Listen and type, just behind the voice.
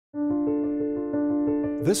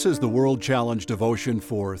This is the World Challenge devotion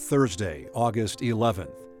for Thursday, August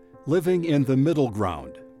 11th. Living in the Middle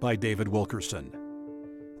Ground by David Wilkerson.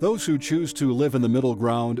 Those who choose to live in the middle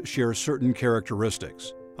ground share certain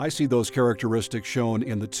characteristics. I see those characteristics shown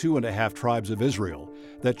in the 2.5 tribes of Israel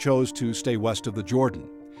that chose to stay west of the Jordan.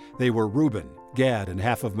 They were Reuben, Gad, and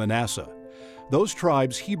half of Manasseh. Those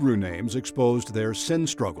tribes' Hebrew names exposed their sin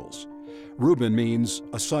struggles. Reuben means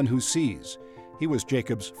a son who sees. He was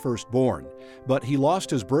Jacob's firstborn, but he lost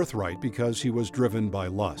his birthright because he was driven by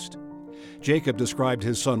lust. Jacob described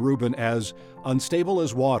his son Reuben as unstable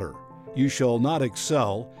as water. You shall not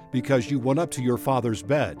excel because you went up to your father's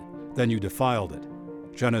bed, then you defiled it.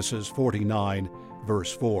 Genesis 49,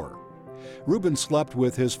 verse 4. Reuben slept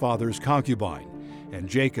with his father's concubine, and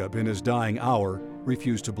Jacob, in his dying hour,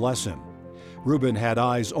 refused to bless him. Reuben had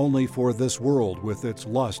eyes only for this world with its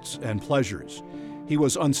lusts and pleasures. He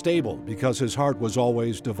was unstable because his heart was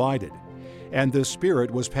always divided, and this spirit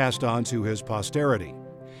was passed on to his posterity.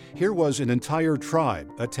 Here was an entire tribe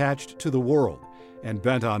attached to the world and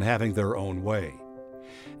bent on having their own way.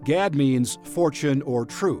 Gad means fortune or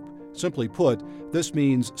troop. Simply put, this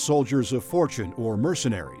means soldiers of fortune or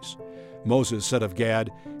mercenaries. Moses said of Gad,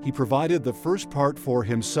 he provided the first part for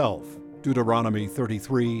himself. Deuteronomy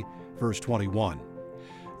 33, verse 21.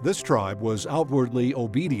 This tribe was outwardly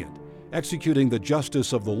obedient, executing the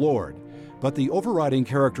justice of the Lord, but the overriding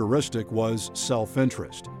characteristic was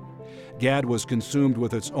self-interest. Gad was consumed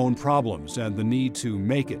with its own problems and the need to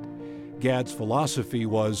make it. Gad's philosophy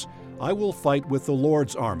was, I will fight with the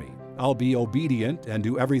Lord's army. I'll be obedient and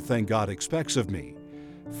do everything God expects of me.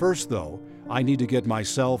 First, though, I need to get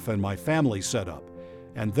myself and my family set up,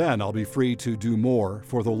 and then I'll be free to do more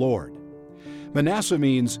for the Lord. Manasseh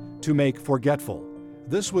means to make forgetful.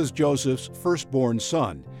 This was Joseph's firstborn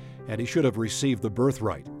son, and he should have received the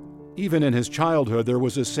birthright. Even in his childhood, there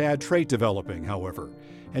was a sad trait developing, however,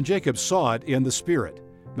 and Jacob saw it in the spirit.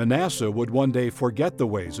 Manasseh would one day forget the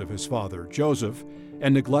ways of his father, Joseph,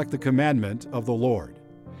 and neglect the commandment of the Lord.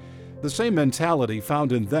 The same mentality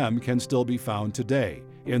found in them can still be found today,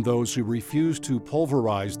 in those who refuse to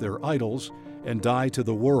pulverize their idols and die to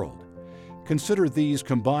the world. Consider these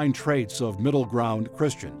combined traits of middle ground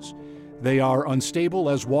Christians. They are unstable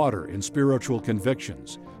as water in spiritual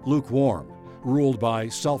convictions, lukewarm, ruled by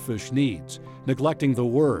selfish needs, neglecting the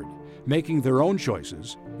Word, making their own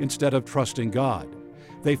choices instead of trusting God.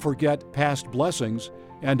 They forget past blessings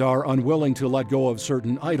and are unwilling to let go of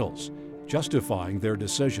certain idols, justifying their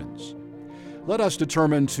decisions. Let us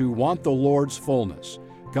determine to want the Lord's fullness.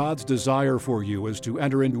 God's desire for you is to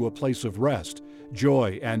enter into a place of rest,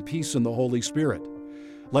 joy, and peace in the Holy Spirit.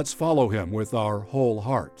 Let's follow Him with our whole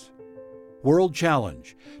heart. World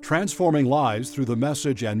Challenge, transforming lives through the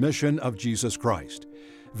message and mission of Jesus Christ.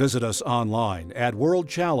 Visit us online at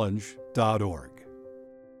worldchallenge.org.